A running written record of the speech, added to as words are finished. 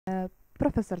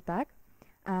Profesor Tagg.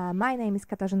 My name is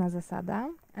Katarzyna Zasada.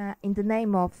 In the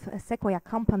name of Sequoia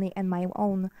Company and my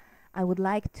own, I would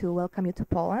like to welcome you to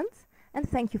Poland and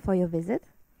thank you for your visit.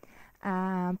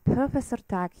 Professor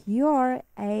Tagg, you're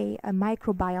a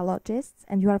microbiologist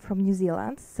and you are from New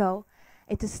Zealand, so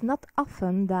it is not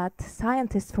often that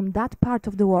scientists from that part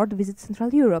of the world visit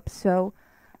Central Europe. So,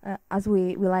 as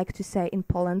we like to say in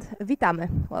Poland, witamy,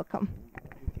 welcome.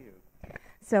 Thank you.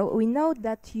 So we know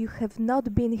that you have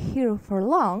not been here for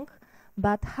long,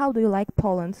 but how do you like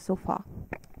Poland so far?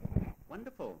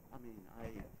 Wonderful. I mean,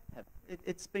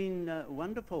 it's been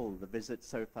wonderful, the visit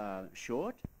so far.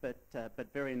 Short, but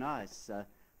very nice.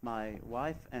 My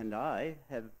wife and I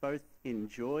have both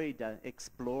enjoyed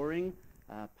exploring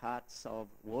parts of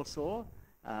Warsaw.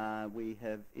 We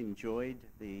have enjoyed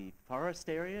the forest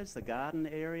areas, the garden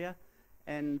area,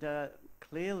 and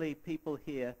clearly people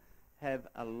here have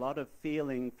a lot of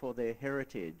feeling for their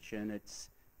heritage, and it's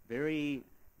very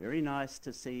nice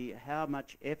to see how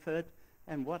much effort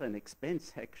and what an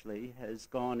expense actually has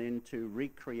gone into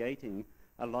recreating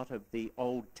a lot of the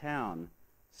old town.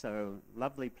 So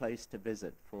lovely place to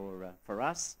visit for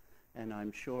us, and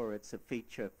I'm sure it's a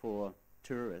feature for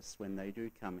tourists when they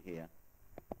do come here.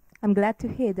 I'm glad to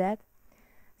hear that.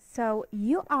 So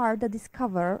you are the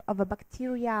discoverer of a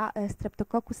bacteria,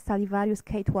 Streptococcus salivarius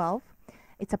K12.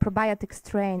 It's a probiotic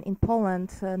strain in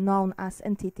Poland known as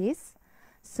entities.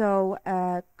 So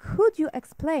could you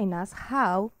explain us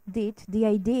how did the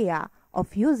idea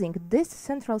of using this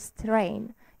central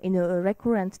strain in a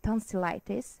recurrent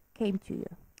tonsillitis came to you?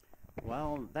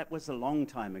 Well, that was a long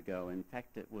time ago. In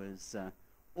fact, it was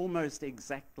almost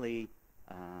exactly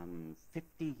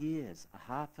 50 years,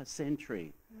 half a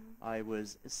century. I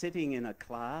was sitting in a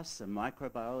class, a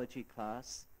microbiology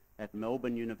class at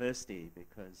Melbourne University,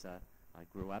 because I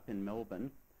grew up in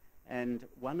Melbourne, and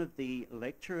one of the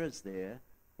lecturers there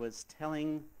was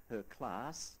telling her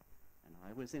class, and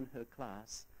I was in her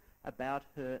class, about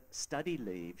her study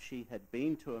leave. She had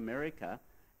been to America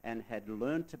and had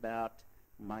learnt about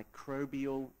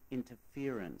microbial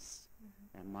interference.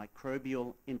 And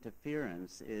microbial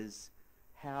interference is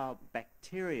how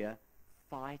bacteria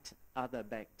fight other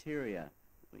bacteria.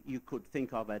 You could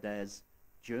think of it as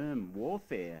germ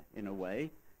warfare in a way,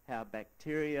 how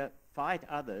bacteria fight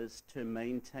others to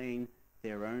maintain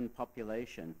their own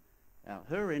population. Now,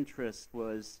 her interest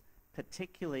was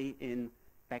particularly in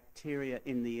bacteria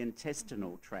in the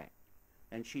intestinal tract,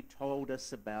 and she told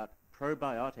us about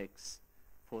probiotics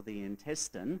for the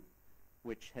intestine,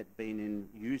 which had been in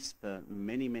use for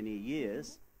many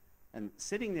years. And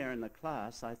sitting there in the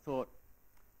class, I thought,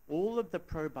 all of the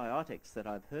probiotics that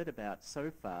I've heard about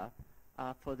so far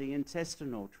are for the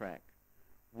intestinal tract.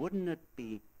 Wouldn't it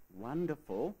be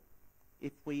wonderful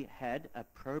if we had a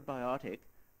probiotic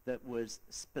that was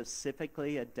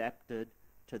specifically adapted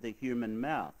to the human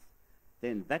mouth?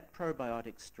 Then that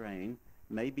probiotic strain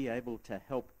may be able to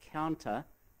help counter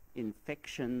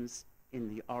infections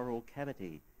in the oral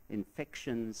cavity,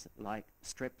 infections like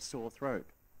strep sore throat.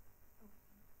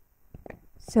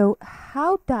 So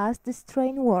how does this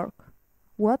strain work?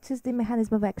 What is the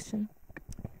mechanism of action?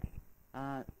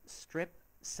 Strep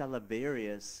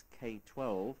salivarius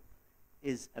K12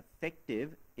 is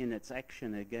effective in its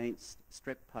action against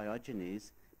Strep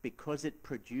pyogenes because it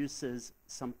produces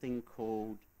something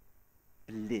called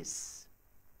bliss.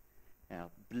 Now,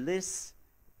 bliss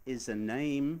is a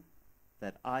name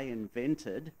that I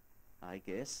invented, I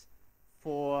guess,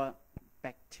 for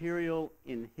bacterial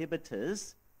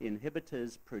inhibitors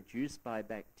produced by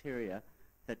bacteria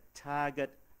that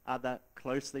target other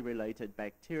closely related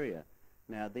bacteria.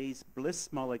 Now, these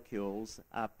bliss molecules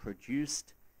are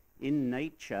produced in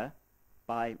nature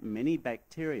by many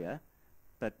bacteria,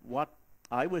 but what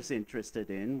I was interested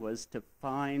in was to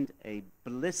find a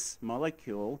bliss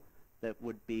molecule that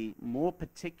would be more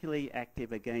particularly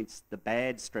active against the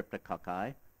bad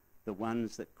streptococci, the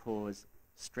ones that cause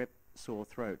strep sore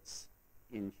throats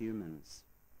in humans.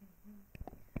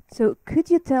 So could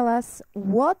you tell us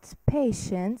what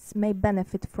patients may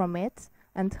benefit from it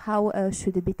and how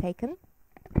should it be taken?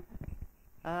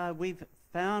 We've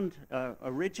found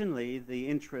originally the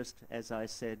interest, as I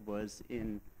said, was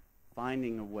in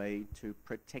finding a way to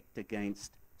protect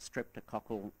against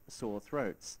streptococcal sore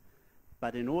throats.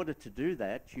 But in order to do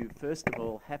that, you first of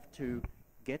all have to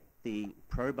get the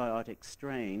probiotic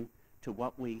strain to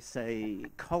what we say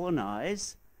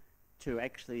colonize, to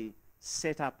actually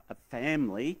set up a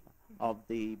family of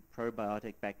the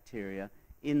probiotic bacteria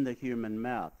in the human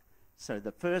mouth. So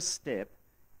the first step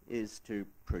is to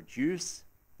produce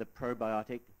the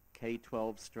probiotic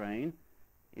K12 strain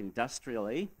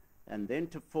industrially, and then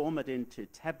to form it into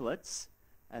tablets,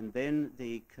 and then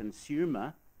the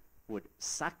consumer would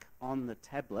suck on the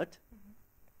tablet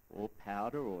or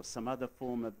powder or some other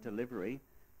form of delivery.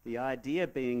 The idea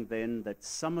being then that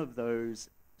some of those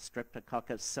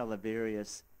Streptococcus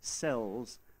salivarius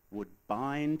cells would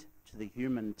bind to the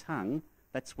human tongue,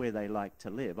 that's where they like to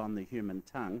live, on the human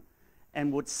tongue,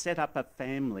 and would set up a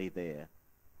family there,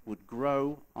 would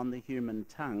grow on the human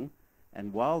tongue,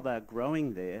 and while they're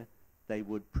growing there, they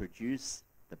would produce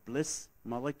the bliss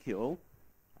molecule,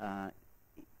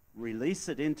 release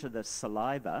it into the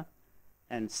saliva,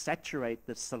 and saturate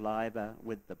the saliva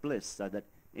with the bliss, so that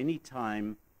any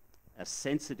time a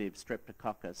sensitive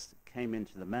Streptococcus came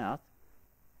into the mouth,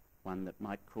 one that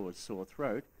might cause sore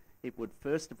throat, it would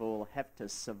first of all have to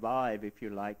survive, if you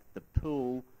like, the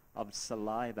pool of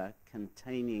saliva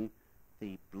containing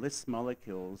the bliss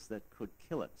molecules that could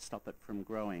kill it, stop it from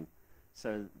growing.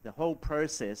 So the whole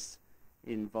process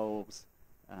involves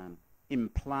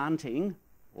implanting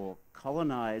or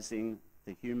colonizing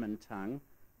the human tongue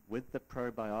with the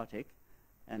probiotic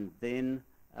and then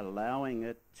allowing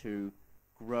it to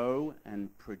grow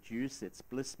and produce its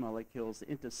bliss molecules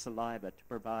into saliva to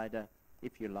provide a,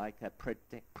 if you like, a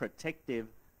protective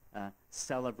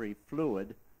salivary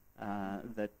fluid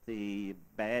that the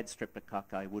bad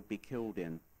streptococci would be killed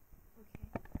in.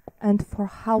 Okay. And for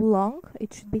how long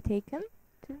it should be taken?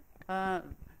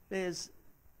 There's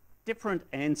different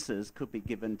answers could be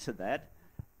given to that.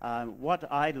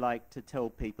 What I like to tell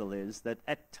people is that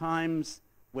at times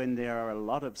when there are a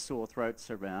lot of sore throats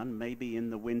around, maybe in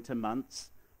the winter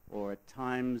months, or at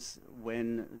times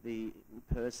when the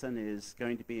person is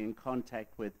going to be in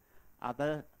contact with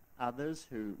others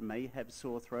who may have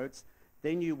sore throats,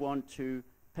 then you want to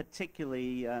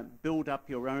particularly build up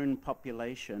your own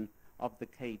population of the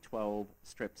K12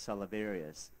 strep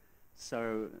salivarius.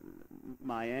 So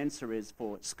my answer is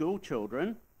for school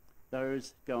children,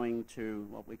 those going to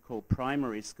what we call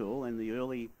primary school in the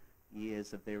early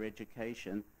years of their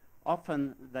education,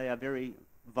 often they are very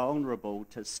vulnerable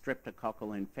to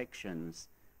streptococcal infections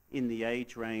in the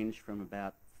age range from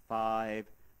about 5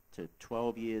 to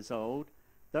 12 years old.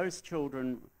 Those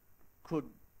children could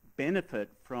benefit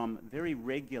from very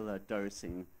regular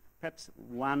dosing, perhaps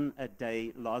one a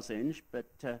day lozenge, but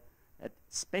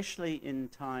especially in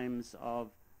times of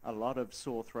a lot of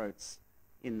sore throats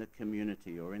in the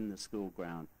community or in the school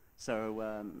ground.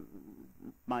 So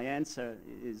my answer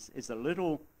is a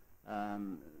little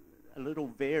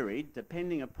varied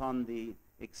depending upon the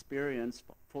experience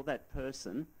for that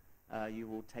person. You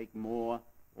will take more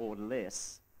or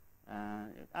less.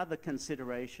 Other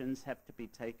considerations have to be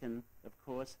taken, of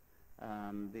course.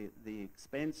 The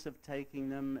expense of taking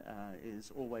them is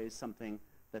always something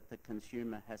that the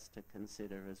consumer has to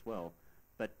consider as well.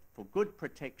 But for good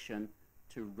protection,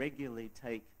 to regularly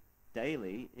take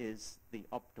daily is the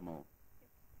optimal.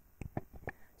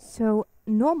 So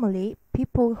normally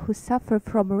people who suffer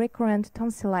from recurrent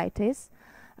tonsillitis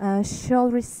shall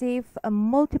receive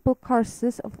multiple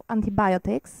courses of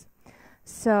antibiotics.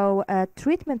 So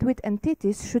treatment with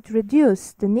entities should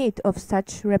reduce the need of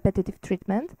such repetitive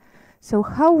treatment. So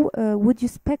how would you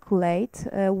speculate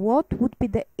what would be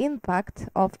the impact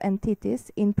of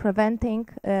entities in preventing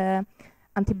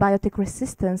antibiotic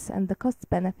resistance and the cost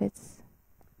benefits?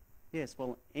 Yes,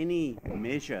 well, any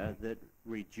measure that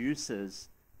reduces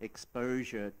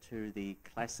exposure to the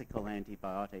classical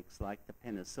antibiotics like the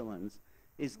penicillins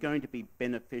is going to be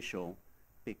beneficial,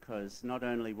 because not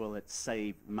only will it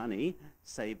save money,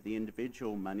 save the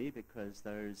individual money because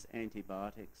those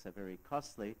antibiotics are very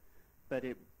costly, but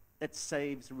it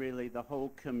saves really the whole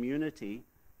community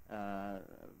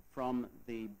from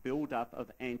the build-up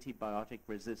of antibiotic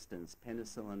resistance,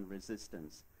 penicillin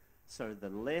resistance. So the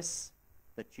less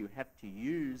that you have to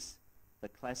use the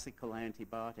classical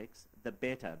antibiotics, the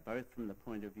better, both from the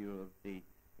point of view of the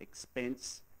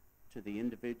expense to the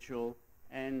individual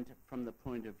and from the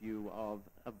point of view of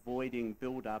avoiding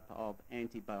build-up of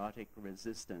antibiotic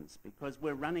resistance, because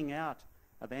we're running out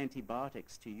of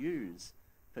antibiotics to use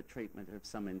for treatment of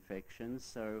some infections.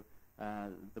 So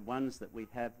the ones that we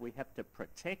have to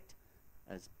protect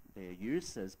as their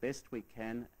use as best we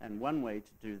can, and one way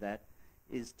to do that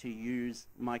is to use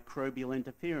microbial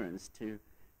interference, to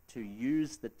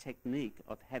use the technique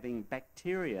of having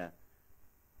bacteria,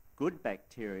 good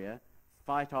bacteria,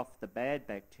 fight off the bad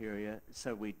bacteria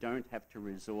so we don't have to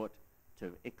resort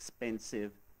to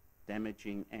expensive,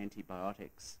 damaging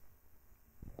antibiotics.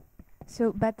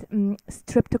 So, but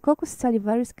Streptococcus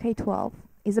salivarius K12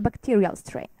 is a bacterial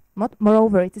strain.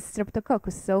 Moreover, it is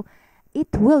Streptococcus, so it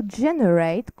will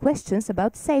generate questions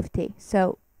about safety.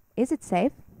 So, is it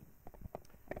safe?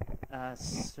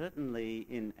 Certainly,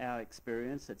 in our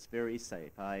experience, it's very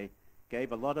safe. I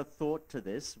gave a lot of thought to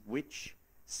this, which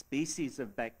species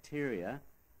of bacteria,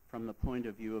 from the point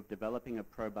of view of developing a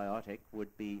probiotic,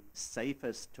 would be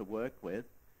safest to work with.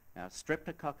 Now,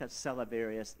 Streptococcus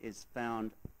salivarius is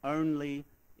found only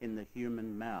in the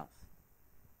human mouth.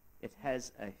 It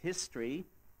has a history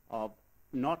of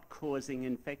not causing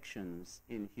infections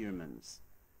in humans.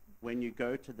 When you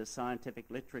go to the scientific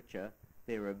literature,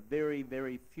 there are very,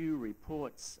 very few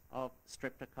reports of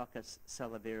Streptococcus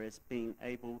salivarius being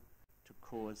able to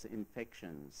cause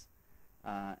infections.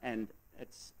 And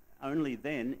it's only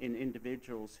then in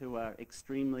individuals who are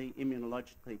extremely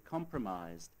immunologically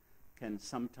compromised can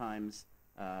sometimes,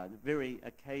 very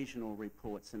occasional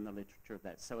reports in the literature of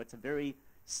that. So it's a very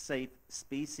safe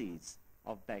species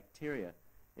of bacteria.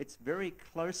 It's very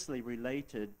closely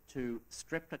related to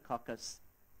Streptococcus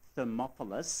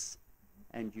thermophilus,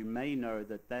 and you may know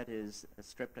that that is a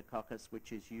Streptococcus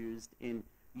which is used in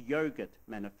yogurt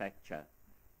manufacture.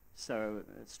 So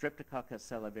Streptococcus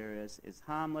salivarius is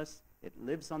harmless. It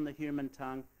lives on the human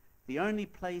tongue. The only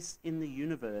place in the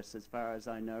universe, as far as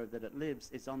I know, that it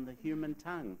lives is on the human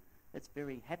tongue. It's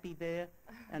very happy there,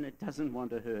 and it doesn't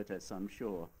want to hurt us, I'm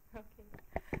sure.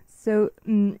 Okay. So,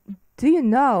 do you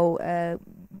know,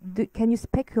 can you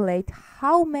speculate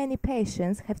how many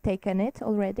patients have taken it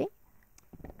already?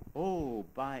 Oh,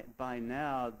 by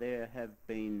now there have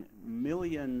been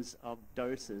millions of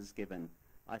doses given.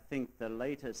 I think the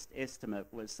latest estimate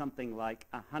was something like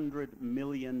 100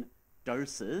 million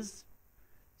doses.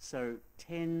 So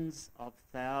tens of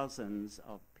thousands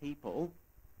of people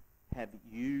have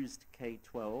used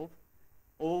K12,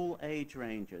 all age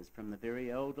ranges, from the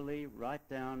very elderly right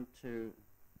down to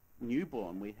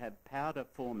newborn. We have powder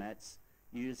formats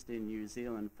used in New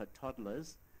Zealand for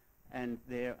toddlers, and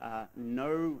there are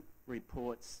no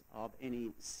reports of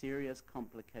any serious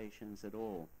complications at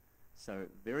all. So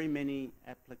very many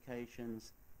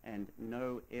applications and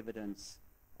no evidence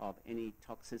of any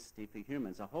toxicity for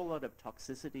humans. A whole lot of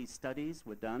toxicity studies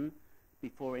were done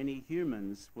before any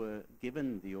humans were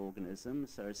given the organism.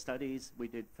 So studies we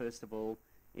did first of all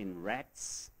in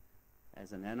rats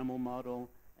as an animal model,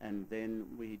 and then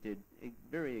we did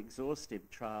very exhaustive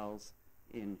trials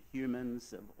in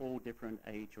humans of all different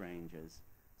age ranges.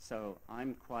 So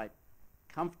I'm quite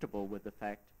comfortable with the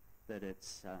fact that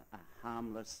it's a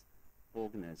harmless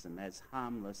organism, as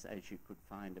harmless as you could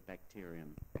find a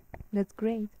bacterium. That's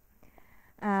great.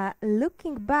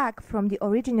 Looking back from the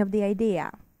origin of the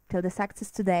idea till the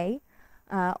success today,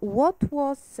 what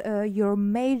was your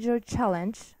major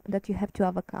challenge that you have to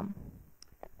overcome?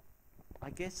 I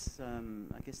guess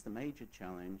the major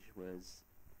challenge was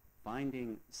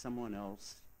finding someone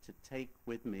else to take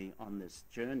with me on this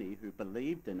journey who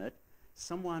believed in it,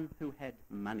 someone who had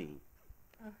money.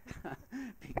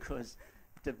 Because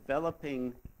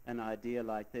developing an idea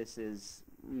like this is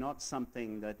not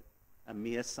something that a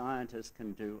mere scientist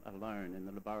can do alone in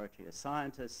the laboratory. A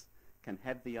scientist can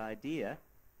have the idea,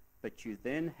 but you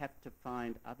then have to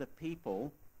find other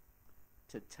people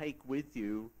to take with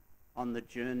you on the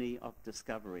journey of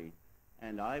discovery.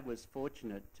 And I was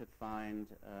fortunate to find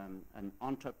an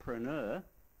entrepreneur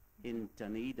in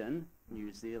Dunedin,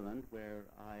 New Zealand, where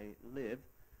I live,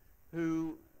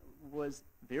 who was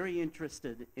very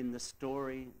interested in the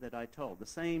story that I told. The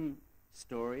same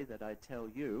story that I tell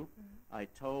you, I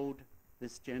told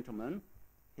this gentleman,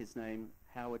 his name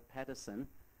Howard Patterson,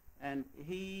 and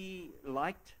he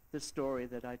liked the story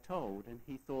that I told, and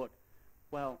he thought,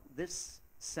 well, this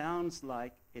sounds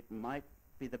like it might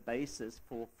be the basis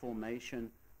for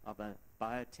formation of a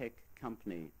biotech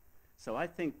company. So I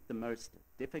think the most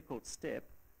difficult step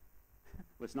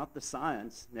was not the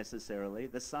science necessarily.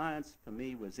 The science for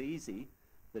me was easy.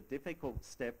 The difficult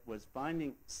step was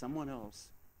finding someone else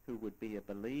who would be a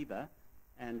believer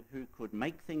and who could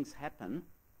make things happen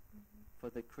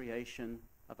for the creation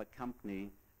of a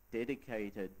company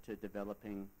dedicated to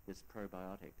developing this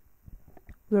probiotic.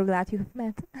 We're glad you have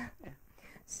met. Yeah.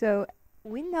 So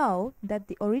we know that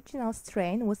the original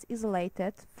strain was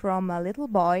isolated from a little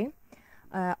boy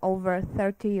over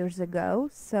 30 years ago.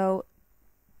 So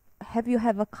have you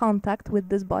have a contact with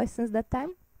this boy since that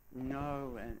time?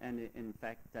 No, and in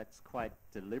fact that's quite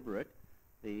deliberate.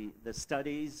 The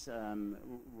studies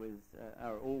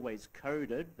are always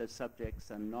coded. The subjects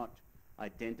are not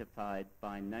identified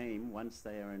by name. Once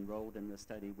they are enrolled in the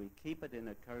study, we keep it in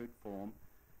a code form,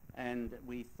 and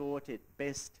we thought it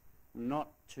best not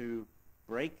to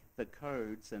break the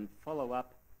codes and follow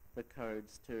up the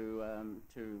codes to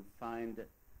find.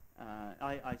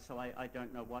 So I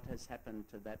don't know what has happened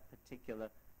to that particular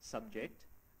subject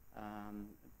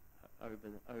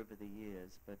over the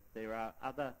years, but there are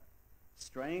other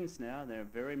strains now. There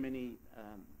are very many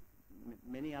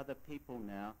many other people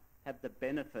now have the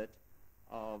benefit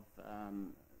of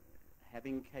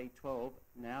having K-12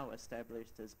 now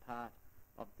established as part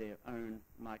of their own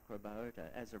microbiota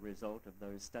as a result of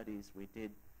those studies we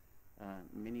did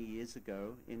many years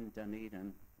ago in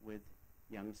Dunedin with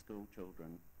young school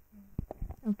children.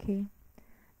 Okay,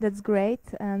 that's great.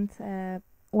 And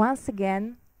once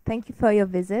again, thank you for your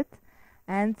visit.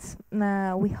 And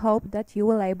we hope that you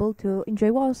will able to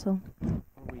enjoy Warsaw.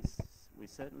 Well, we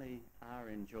certainly are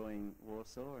enjoying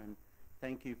Warsaw, and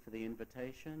thank you for the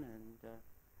invitation.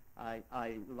 And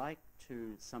I like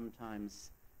to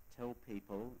sometimes tell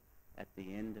people at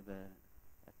the end of a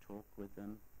talk with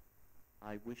them,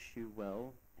 I wish you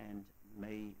well, and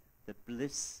may the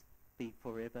bliss be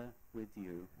forever with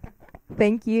you.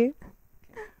 Thank you.